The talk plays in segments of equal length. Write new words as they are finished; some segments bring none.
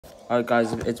Alright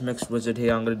guys, it's Mixed Wizard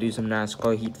here. I'm gonna do some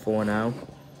NASCAR Heat 4 now.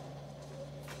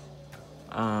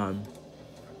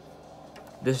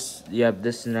 This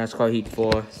is NASCAR Heat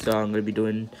 4, so I'm gonna be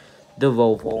doing the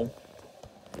Volvo.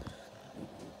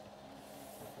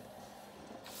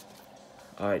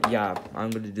 Alright, yeah, I'm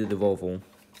gonna do the Volvo.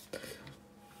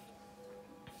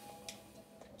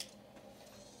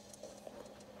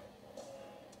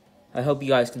 I hope you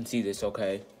guys can see this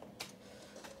okay.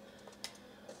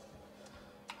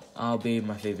 I'll be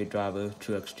my favorite driver,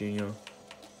 Truex Jr.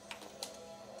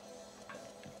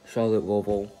 Charlotte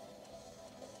Volvo.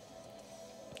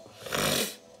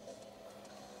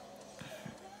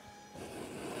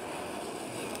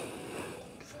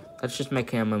 That's just my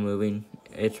camera moving.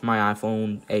 It's my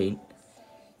iPhone 8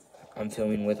 I'm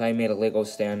filming with. I made a Lego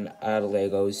stand out of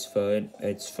Legos for it.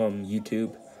 It's from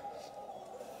YouTube.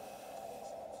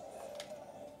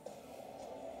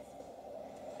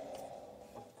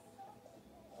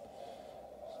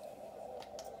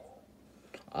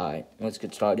 Alright, let's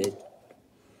get started.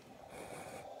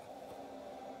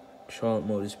 Charlotte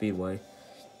Motor Speedway.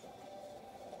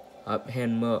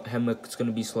 Hemrick's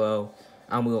gonna be slow.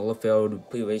 I'm will failed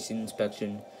pre-racing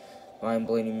inspection. Ryan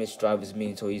Blaney misdrives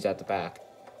me until he's at the back.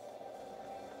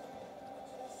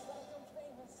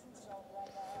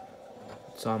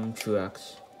 So I'm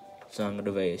Truex. So I'm gonna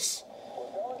race.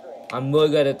 I'm really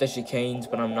good at the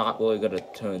chicanes, but I'm not really good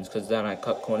at turns, because then I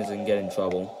cut corners and get in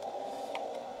trouble.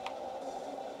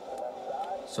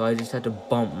 So I just had to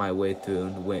bump my way through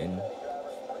and win.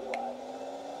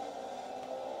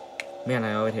 Man,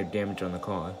 I already had damage on the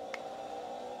car.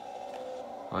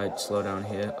 Alright, slow down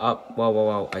here. Up.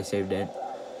 Whoa. I saved it.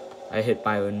 I hit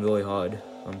Byron really hard,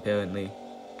 apparently.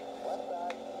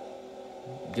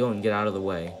 Dylan, get out of the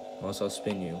way, or else I'll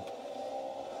spin you.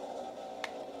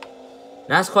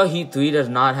 NASCAR Heat 3 does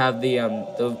not have the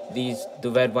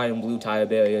red, white, and blue tire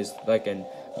barriers. Like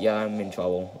yeah, I'm in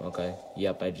trouble. Okay.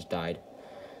 Yep, I just died.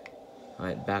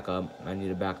 Alright, back up. I need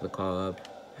to back the car up.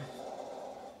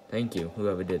 Thank you,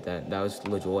 whoever did that. That was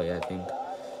LaJoy, I think.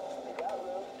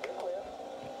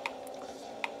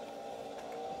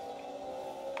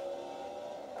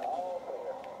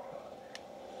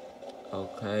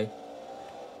 Okay.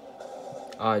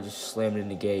 Oh, I just slammed in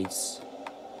the gates.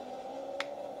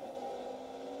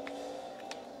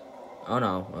 Oh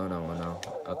no.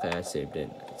 Okay, I saved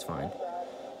it. It's fine.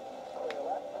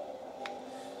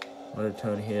 I'm gonna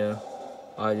turn here.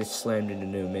 Oh, I just slammed into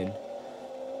Newman.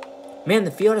 Man,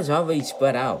 the field is already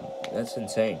spread out. That's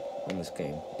insane on this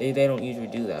game. They don't usually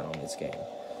do that on this game.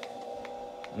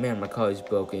 Man, my car is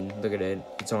broken. Look at it.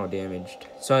 It's all damaged.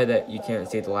 Sorry that you can't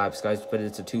see the laps, guys, but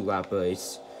it's a 2-lap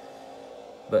race.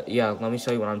 But yeah, let me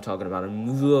show you what I'm talking about.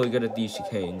 I'm really good at these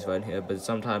chicanes right here, but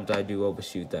sometimes I do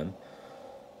overshoot them.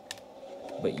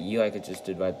 But you like it just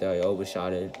did right there. I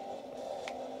overshot it.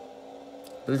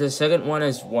 But the second one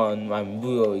is one I'm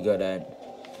really good at.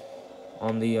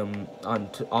 On the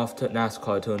off to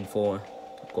NASCAR turn 4,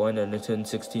 going into turn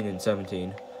 16 and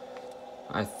 17.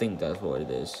 I think that's what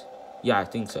it is. Yeah, I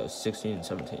think so. 16 and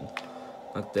 17.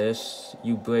 Like this.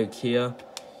 You brake here.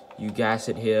 You gas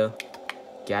it here.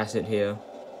 Gas it here.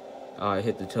 I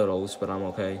hit the turtles, but I'm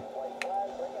okay.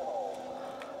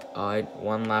 Alright,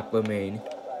 1 lap remain.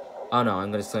 Oh no, I'm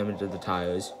gonna slam into the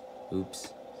tires.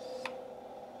 Oops.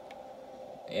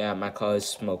 Yeah, my car is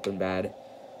smoking bad.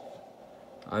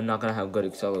 I'm not gonna have good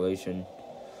acceleration.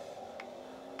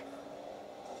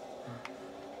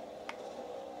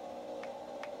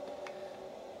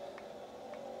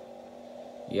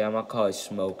 Yeah, my car is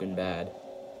smoking bad.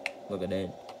 Look at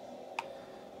it.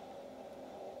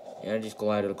 Yeah, I just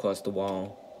glided across the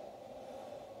wall.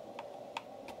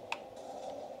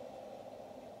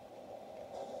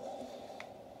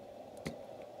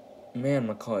 Man,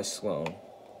 my car is slow.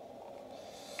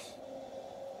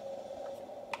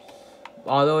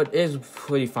 Although it is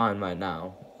pretty fine right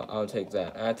now, I'll take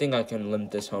that. And I think I can limit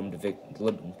this home to in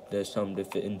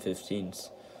 15s.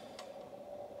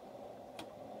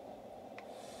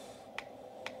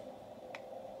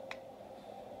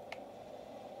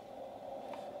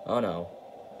 Oh no,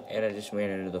 and I just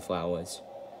ran into the flowers.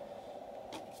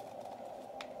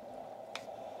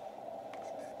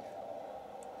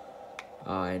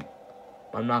 Alright,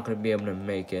 I'm not gonna be able to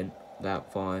make it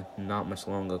that far, not much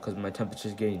longer, because my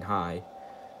temperature's getting high.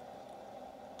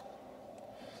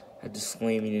 I just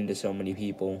slamming into so many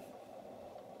people.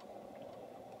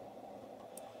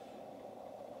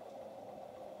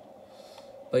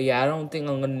 But yeah, I don't think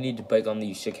I'm gonna need to brake on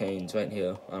these chicanes right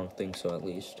here. I don't think so, at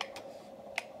least.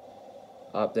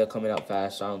 They're coming out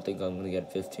fast. I don't think I'm gonna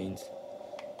get 15th.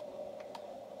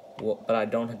 Well, but I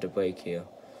don't have to brake here.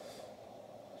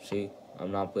 See,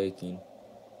 I'm not braking.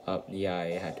 Yeah,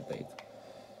 I had to brake.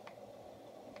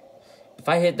 If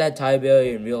I hit that tie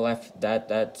barrier in real life,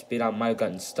 that speed, I might have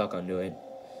gotten stuck under it.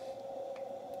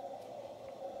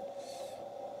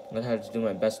 I'm gonna have to do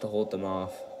my best to hold them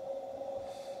off.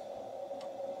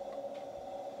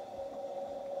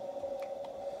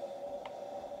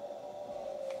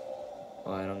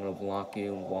 Alright, I'm gonna block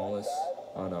you, Wallace.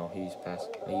 Oh no, he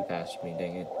passed me,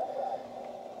 dang it.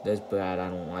 There's Brad, I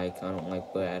don't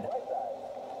like Brad.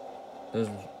 There's,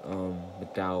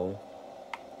 McDowell.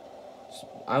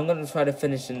 I'm gonna try to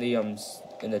finish in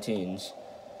the teens.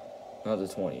 Not the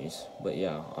 20s. But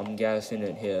yeah, I'm gassing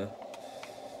it here.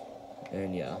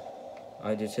 And yeah,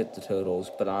 I just hit the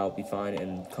totals, but I'll be fine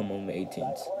and come on the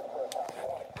 18th.